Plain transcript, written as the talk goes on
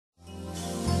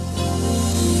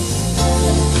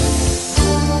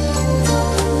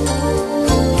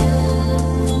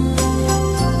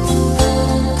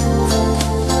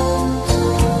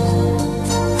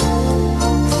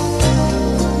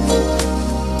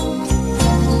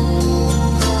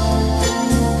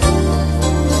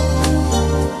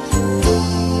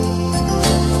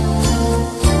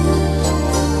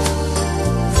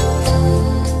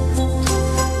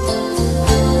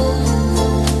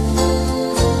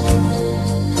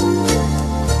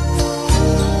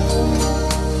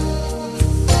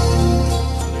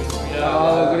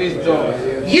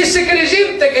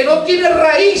no tiene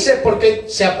raíces, porque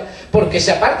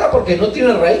se aparta porque no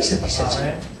tiene raíces, dice el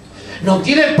Señor. No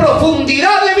tiene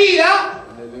profundidad de vida,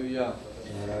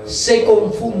 se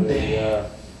confunde,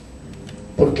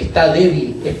 porque está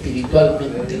débil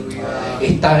espiritualmente,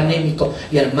 está anémico.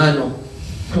 Y hermano,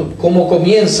 ¿cómo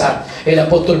comienza el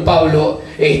apóstol Pablo?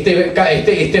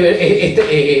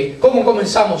 ¿Cómo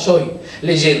comenzamos hoy?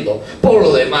 Leyendo: por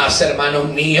lo demás, hermanos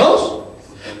míos,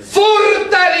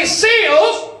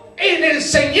 fortaleceos en el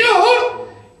Señor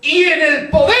y en el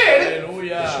poder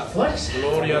de su fuerza.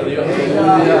 Gloria a Dios.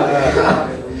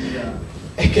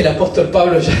 Es que el apóstol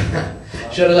Pablo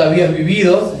ya lo había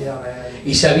vivido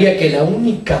y sabía que la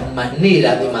única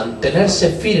manera de mantenerse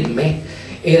firme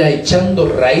era echando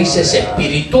raíces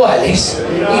espirituales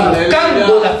y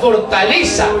buscando la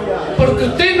fortaleza, porque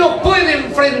usted no puede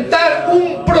enfrentar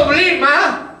un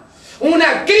problema,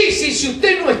 una crisis, si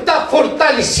usted no está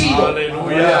fortalecido.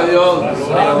 Aleluya a Dios.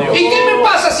 ¿Y qué me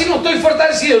pasa si no estoy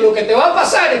fortalecido? Lo que te va a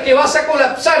pasar es que vas a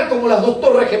colapsar como las dos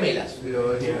torres gemelas.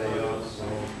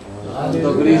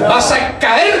 Vas a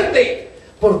caerte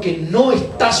porque no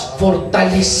estás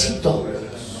fortalecido.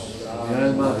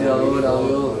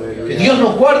 Que Dios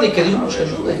nos guarde y que Dios nos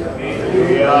ayude.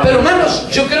 Pero hermanos,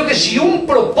 yo creo que si un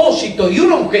propósito y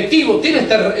un objetivo tiene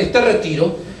este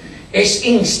retiro, es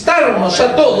instarnos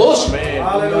a todos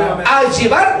a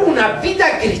llevar una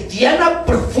vida cristiana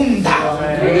profunda,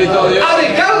 a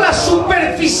dejar la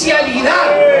superficialidad,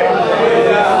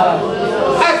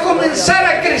 a comenzar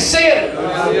a crecer,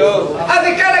 a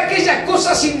dejar aquellas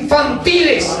cosas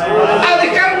infantiles, a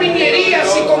dejar niñerías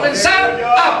y comenzar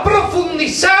a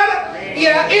profundizar y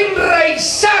a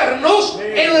enraizarnos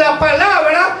en la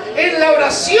palabra, en la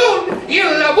oración y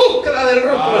en la búsqueda del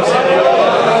rostro del Señor,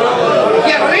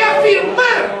 y a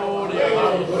reafirmar.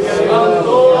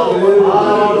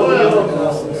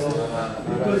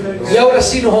 Y ahora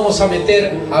sí nos vamos a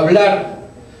meter a hablar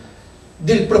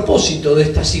del propósito de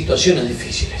estas situaciones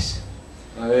difíciles.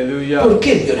 Aleluya. ¿Por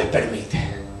qué Dios las permite?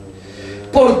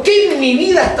 ¿Por qué mi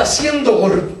vida está siendo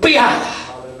golpeada?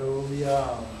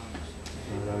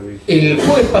 El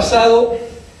jueves pasado,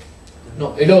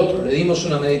 no, el otro, le dimos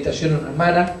una meditación a una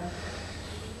hermana,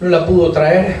 no la pudo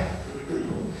traer.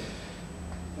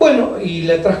 Bueno, y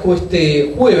la trajo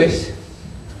este jueves,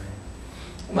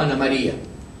 hermana María.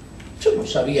 Yo no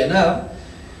sabía nada.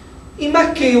 Y más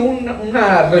que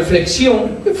una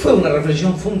reflexión, fue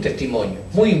un testimonio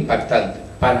muy impactante.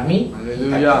 Para mí,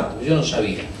 impactante, yo no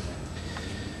sabía.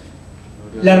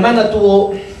 La hermana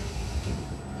tuvo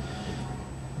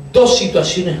dos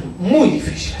situaciones muy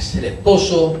difíciles. El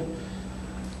esposo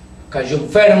cayó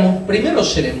enfermo. Primero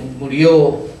se le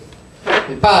murió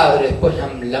el padre, después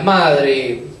la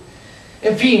madre.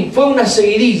 En fin, fue una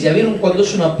seguidilla. ¿Vieron cuando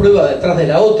es una prueba detrás de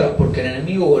la otra? Porque el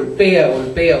enemigo golpea,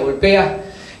 golpea, golpea.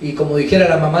 Y como dijera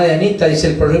la mamá de Anita, dice: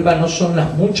 el problema no son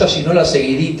las muchas, sino las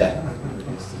seguiditas.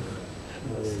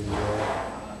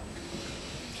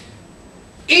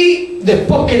 Y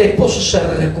después que el esposo se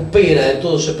recupera de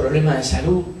todo ese problema de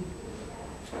salud,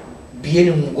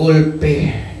 viene un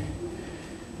golpe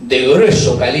de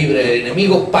grueso calibre del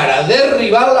enemigo para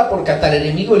derribarla, porque hasta el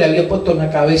enemigo le había puesto en la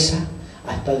cabeza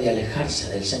hasta de alejarse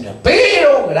del Señor.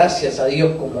 Pero gracias a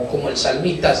Dios, como el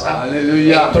salmista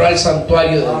entró al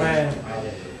santuario de Dios,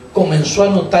 comenzó a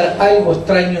notar algo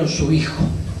extraño en su hijo.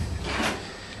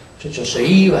 El muchacho se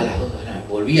iba a las 2 de la,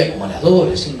 volvía como a las 2, a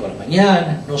las 5 de la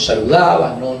mañana, no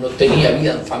saludaba, no tenía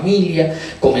vida en familia,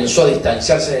 comenzó a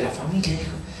distanciarse de la familia.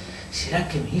 Dijo: ¿será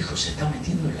que mi hijo se está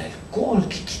metiendo en el alcohol?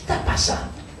 ¿Qué está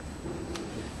pasando?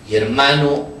 Y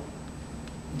hermano,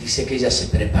 dice que ella se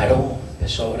preparó,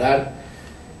 empezó a orar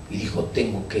y dijo: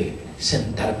 tengo que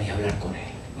sentarme y hablar con él.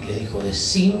 Y le dijo: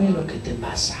 decime lo que te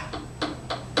pasa.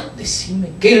 Decime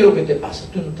qué es lo que te pasa.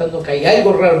 Estoy notando que hay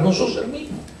algo raro, no sos el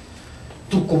mismo.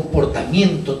 Tu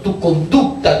comportamiento, tu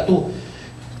conducta,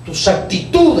 tus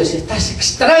actitudes, estás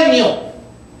extraño.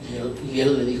 Y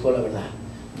él le dijo la verdad: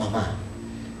 mamá,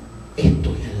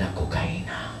 estoy en la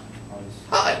cocaína.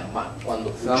 Ay, hermano, cuando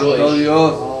escuchó eso,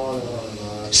 Dios,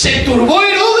 se turbó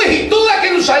Herodes y toda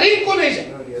Jerusalén con ella.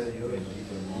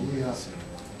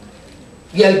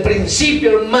 Y al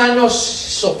principio,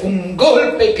 hermanos, eso fue un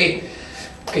golpe que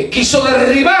quiso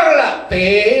derribarla,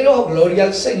 pero gloria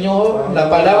al Señor. La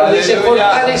palabra dice: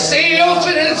 fortaleceos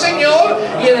en el Señor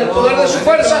y en el poder de su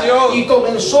fuerza. Y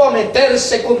comenzó a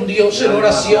meterse con Dios en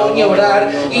oración y a orar.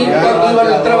 Y cuando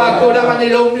iba al trabajo oraban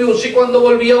el ómnibus, y cuando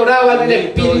volvía oraban en el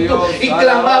espíritu y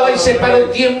clamaba y se paró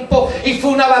el tiempo. Y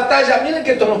fue una batalla. Miren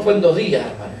que esto no fue en 2 días,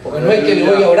 hermano, porque no es que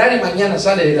voy a orar y mañana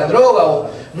sale de la droga, o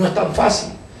no es tan fácil.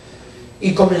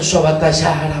 Y comenzó a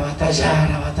batallar, a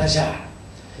batallar, a batallar.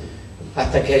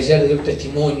 hasta que ayer dio el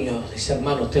testimonio. Dice,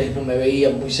 hermano, ustedes no me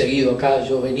veían muy seguido acá,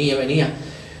 yo venía,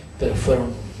 pero fue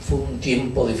un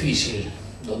tiempo difícil,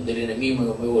 donde el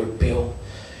enemigo me golpeó,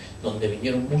 donde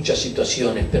vinieron muchas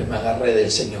situaciones, pero me agarré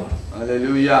del Señor.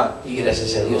 Aleluya. Y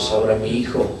gracias a Dios ahora mi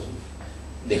hijo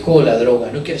dejó la droga.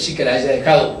 No quiere decir que la haya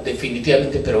dejado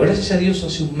definitivamente, pero gracias a Dios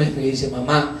hace un mes me dice,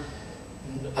 mamá,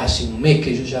 hace un mes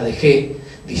que yo ya dejé.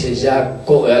 Dice, ya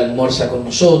almuerza con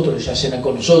nosotros, ya cena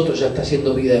con nosotros, ya está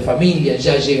haciendo vida de familia,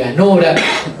 ya llega en hora,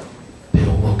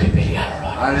 pero hubo que pelearlo.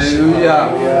 Aleluya.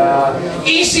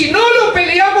 Y si no lo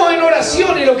peleamos en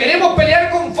oración y lo queremos pelear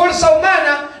con fuerza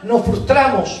humana, nos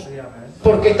frustramos,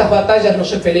 porque estas batallas no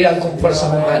se pelean con fuerza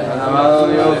humana. Alabado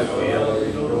Dios.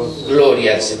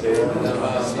 Gloria al Señor.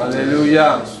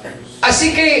 Aleluya.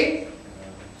 Así que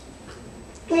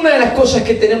una de las cosas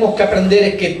que tenemos que aprender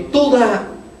es que toda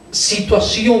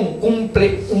situación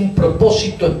cumple un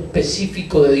propósito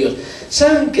específico de Dios.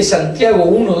 ¿Saben que Santiago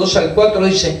 1, 2 al 4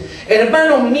 dice,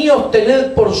 hermanos míos,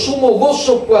 tened por sumo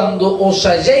gozo cuando os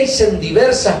halléis en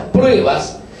diversas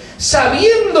pruebas,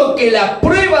 sabiendo que la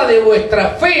prueba de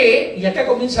vuestra fe, y acá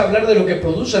comienza a hablar de lo que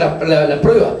produce la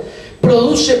prueba,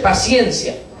 produce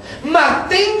paciencia, mas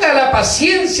tenga la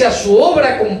paciencia su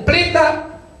obra completa,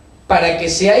 para que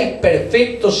seáis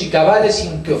perfectos y cabales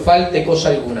sin que os falte cosa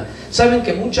alguna. Saben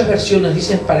que muchas versiones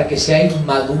dicen para que seáis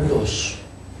maduros.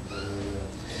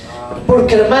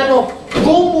 Porque, hermano,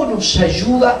 ¿cómo nos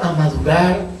ayuda a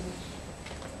madurar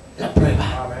la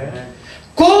prueba?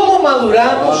 ¿Cómo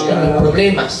maduramos en los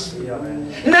problemas?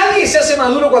 Nadie se hace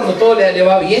maduro cuando todo le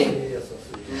va bien.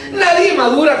 Nadie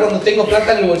madura cuando tengo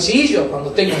plata en el bolsillo, cuando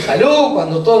tengo salud,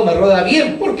 cuando todo me rueda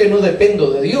bien, porque no dependo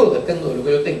de Dios, dependo de lo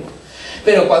que yo tengo.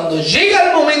 Pero cuando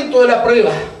llega el momento de la prueba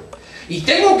y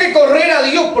tengo que correr a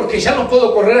Dios porque ya no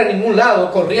puedo correr a ningún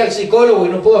lado, corrí al psicólogo y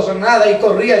no puedo hacer nada, y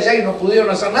corrí allá y no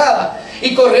pudieron hacer nada,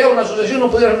 y corrí a una asociación y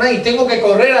no pudieron hacer nada, y tengo que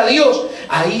correr a Dios,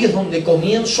 ahí es donde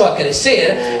comienzo a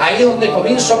crecer, ahí es donde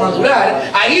comienzo a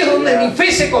madurar, ahí es donde mi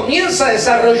fe se comienza a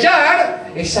desarrollar,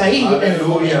 es ahí en el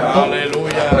momento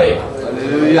de la prueba.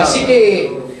 Así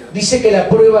que dice que la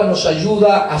prueba nos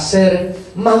ayuda a ser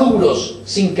maduros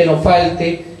sin que nos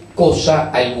falte cosa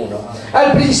alguna.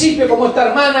 Al principio, como esta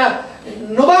hermana,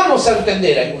 no vamos a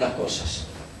entender algunas cosas.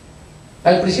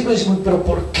 Al principio decimos, pero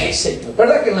 ¿por qué, Señor?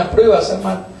 ¿Verdad que en las pruebas,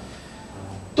 hermano,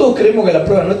 todos creemos que la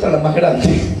prueba nuestra es la más grande?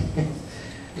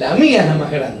 La mía es la más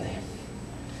grande.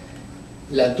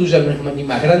 La tuya no es ni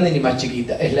más grande ni más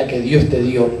chiquita, es la que Dios te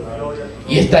dio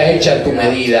y está hecha a tu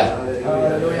medida.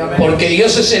 Porque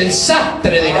Dios es el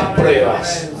sastre de las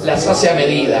pruebas, las hace a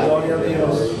medida.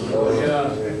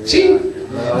 ¿Sí?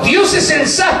 Dios es el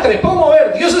sastre, podemos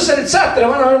ver, Dios es el sastre,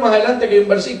 van a ver más adelante que hay un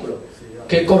versículo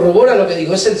que corrobora lo que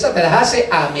digo, es el sastre, las hace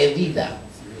a medida.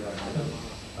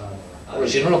 Porque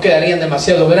si no nos quedarían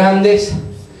demasiado grandes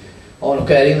o nos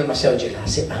quedarían demasiado llenas, las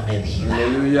hace a medida.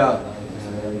 Aleluya.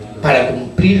 Para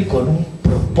cumplir con un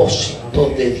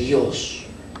propósito de Dios.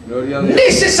 Gloria a Dios.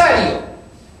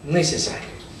 Necesario.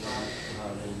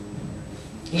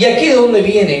 Y aquí es donde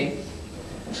viene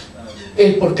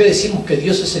el por qué decimos que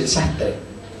Dios es el sastre.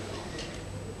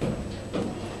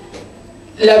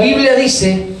 La Biblia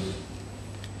dice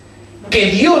que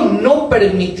Dios no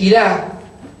permitirá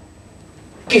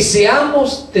que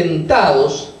seamos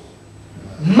tentados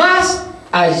más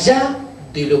allá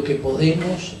de lo que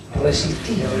podemos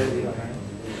resistir.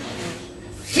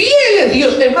 Fiel es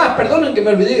Dios. Es más, perdonen que me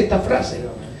olvidé de esta frase.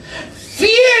 Fiel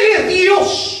es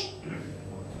Dios.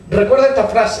 Recuerda esta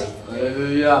frase.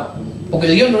 Aleluya. Porque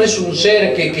Dios no es un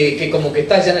ser que como que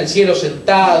está allá en el cielo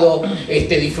sentado,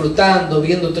 disfrutando,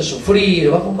 viéndote sufrir.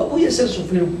 Voy a hacer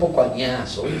sufrir un poco a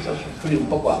Ñazo, voy a hacer sufrir un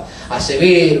poco a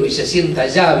Severo, y se sienta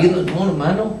allá viendo. No,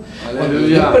 hermano. Aleluya. Cuando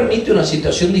Dios permite una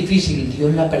situación difícil,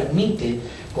 Dios la permite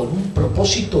con un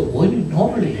propósito bueno y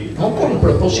noble, no con un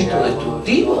propósito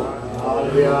destructivo.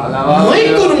 No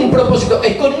es con un propósito,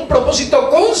 es con un propósito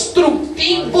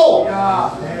constructivo.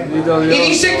 Y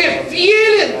dice que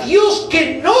fiel es Dios,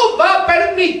 que no va a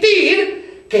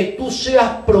permitir que tú seas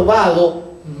probado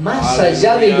más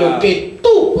allá de lo que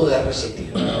tú puedes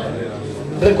resistir.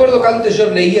 Recuerdo que antes yo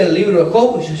leía el libro de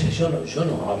Job y yo decía, yo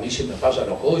no, a mí se me pasa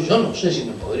los Job, yo no sé si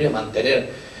me podría mantener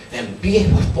en pie,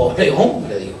 pues pobre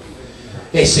hombre, digo.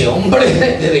 Ese hombre,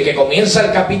 desde que comienza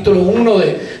el capítulo 1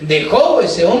 de Job,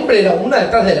 ese hombre era una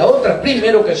detrás de la otra.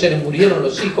 Primero que se le murieron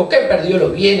los hijos, que perdió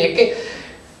los bienes,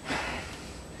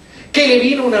 que le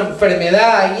vino una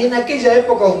enfermedad. Y en aquella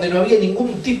época donde no había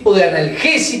ningún tipo de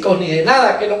analgésicos ni de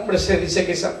nada, que el hombre se dice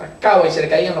que se rascaba y se le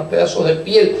caían los pedazos de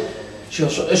piel.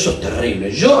 Eso es terrible.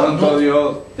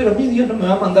 Pero a mí Dios no me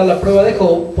va a mandar la prueba de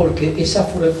Job, porque esa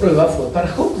prueba fue para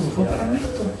Job, no fue para mí.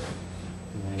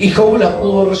 Y Job la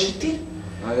pudo resistir.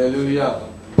 Aleluya.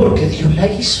 Porque Dios la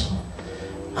hizo.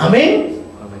 Amén.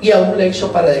 Y aún la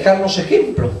hizo para dejarnos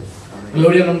ejemplo.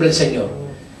 Gloria al nombre del Señor.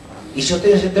 Y yo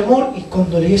tenía ese temor, y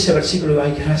cuando leí ese versículo, digo,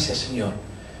 ay, gracias, Señor,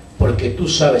 porque tú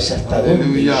sabes hasta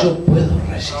dónde yo puedo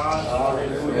resistir.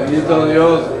 Bendito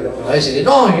Dios. A veces,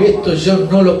 no, esto yo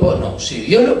no lo puedo. No, si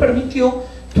Dios lo permitió,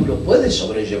 tú lo puedes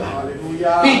sobrellevar.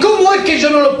 ¿Y cómo es que yo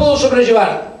no lo puedo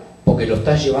sobrellevar? Porque lo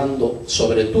estás llevando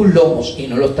sobre tus lomos y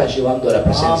no lo estás llevando a la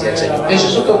presencia del Señor. Eso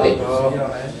es otro tema.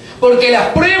 Porque las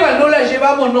pruebas no las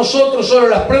llevamos nosotros solo,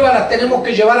 las pruebas las tenemos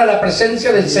que llevar a la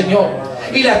presencia del Señor.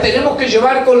 Y las tenemos que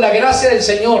llevar con la gracia del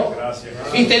Señor.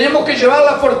 Y tenemos que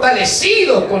llevarlas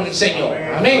fortalecidos con el Señor.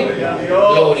 Amén.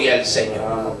 Gloria al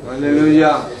Señor.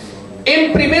 Aleluya.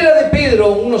 En primera de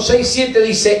Pedro 1, 6, 7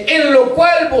 dice: en lo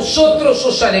cual vosotros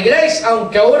os alegráis,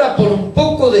 aunque ahora por un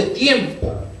poco de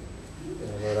tiempo,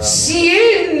 si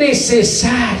es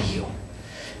necesario,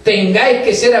 tengáis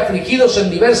que ser afligidos en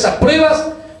diversas pruebas,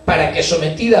 para que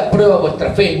sometida a prueba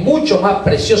vuestra fe, mucho más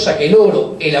preciosa que el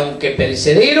oro, el aunque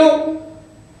perecedero,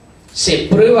 se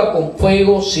prueba con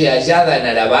fuego, sea hallada en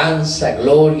alabanza,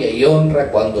 gloria y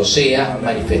honra cuando sea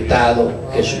manifestado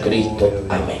Jesucristo.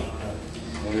 Amén.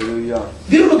 Aleluya.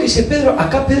 ¿Vieron lo que dice Pedro?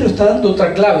 Acá Pedro está dando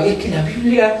otra clave. Es que la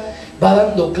Biblia va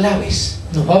dando claves.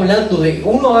 Nos va hablando de...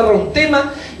 Uno agarra un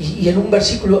tema y en un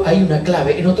versículo hay una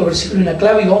clave, en otro versículo hay una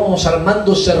clave, y vamos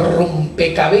armándose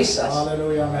rompecabezas.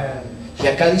 Aleluya, amén. Y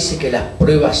acá dice que las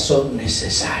pruebas son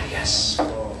necesarias.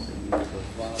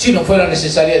 Si no fueran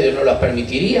necesarias, Dios no las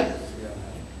permitiría.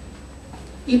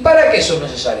 ¿Y para qué son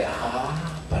necesarias?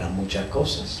 Para muchas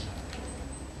cosas.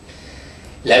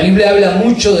 La Biblia habla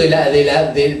mucho de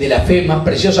la fe más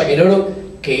preciosa que el oro,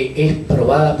 que es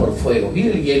probada por fuego.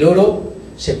 Y el oro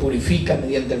se purifica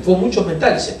mediante el fuego. Muchos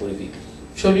metales se purifican.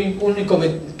 Yo el único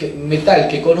metal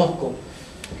que conozco,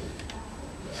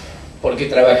 porque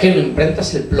trabajé en una imprenta,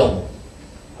 es el plomo.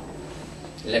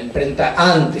 La imprenta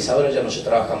antes, ahora ya no se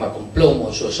trabaja más con plomo,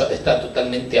 eso está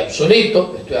totalmente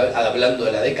obsoleto. Estoy hablando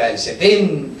de la década del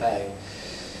 70,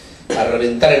 a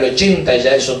reventar el 80,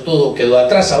 ya eso todo quedó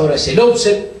atrás. Ahora es el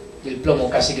offset, y el plomo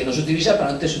casi que no se utiliza, pero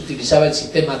antes se utilizaba el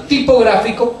sistema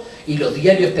tipográfico, y los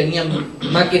diarios tenían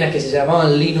máquinas que se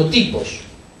llamaban linotipos.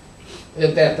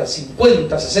 Hasta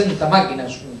 50, 60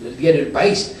 máquinas, el diario El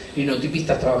País,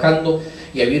 linotipistas trabajando,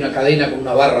 y había una cadena con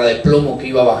una barra de plomo que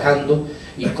iba bajando,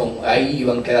 y ahí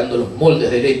iban quedando los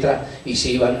moldes de letra, y se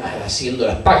iban haciendo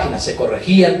las páginas, se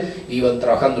corregían, y iban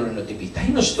trabajando los linotipistas.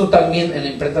 Y nosotros también en la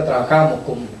imprenta trabajábamos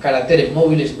con caracteres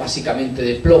móviles básicamente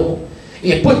de plomo, y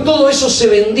después todo eso se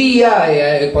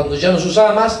vendía cuando ya no se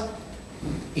usaba más,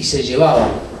 y se llevaba.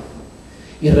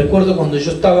 Y recuerdo cuando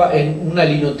yo estaba en una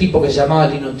linotipo que se llamaba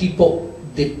linotipo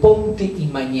de Ponte y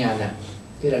Mañana,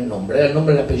 que era el nombre y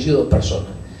el apellido de dos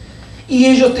personas. Y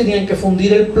ellos tenían que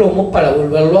fundir el plomo para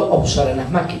volverlo a usar en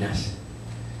las máquinas.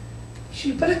 Y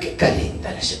yo, ¿para qué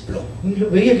calentan ese plomo? Y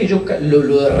veía que ellos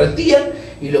lo derretían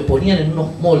y lo ponían en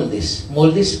unos moldes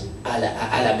a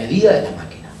la medida de la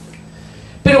máquina.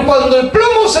 Pero cuando el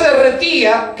plomo se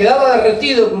derretía, quedaba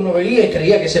derretido, que uno veía y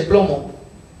creía que ese plomo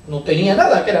no tenía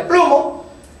nada, que era plomo.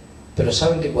 Pero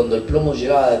saben que cuando el plomo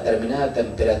llegaba a determinada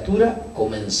temperatura,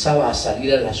 comenzaba a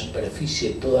salir a la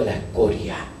superficie toda la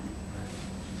escoria.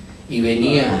 Y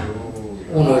venía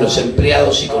uno de los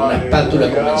empleados y con una espátula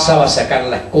comenzaba a sacar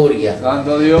la escoria.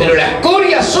 Pero la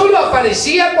escoria solo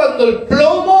aparecía cuando el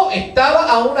plomo estaba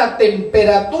a una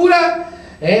temperatura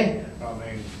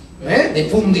de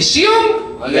fundición,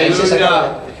 y ahí se sacaba la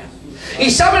escoria.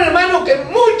 Y saben, hermano, que en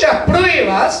muchas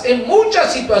pruebas, en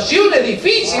muchas situaciones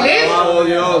difíciles,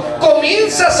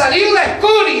 comienza a salir la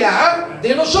escoria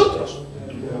de nosotros.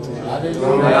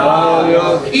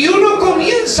 Y uno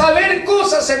comienza a ver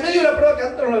cosas en medio de la prueba que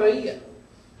antes no la veía.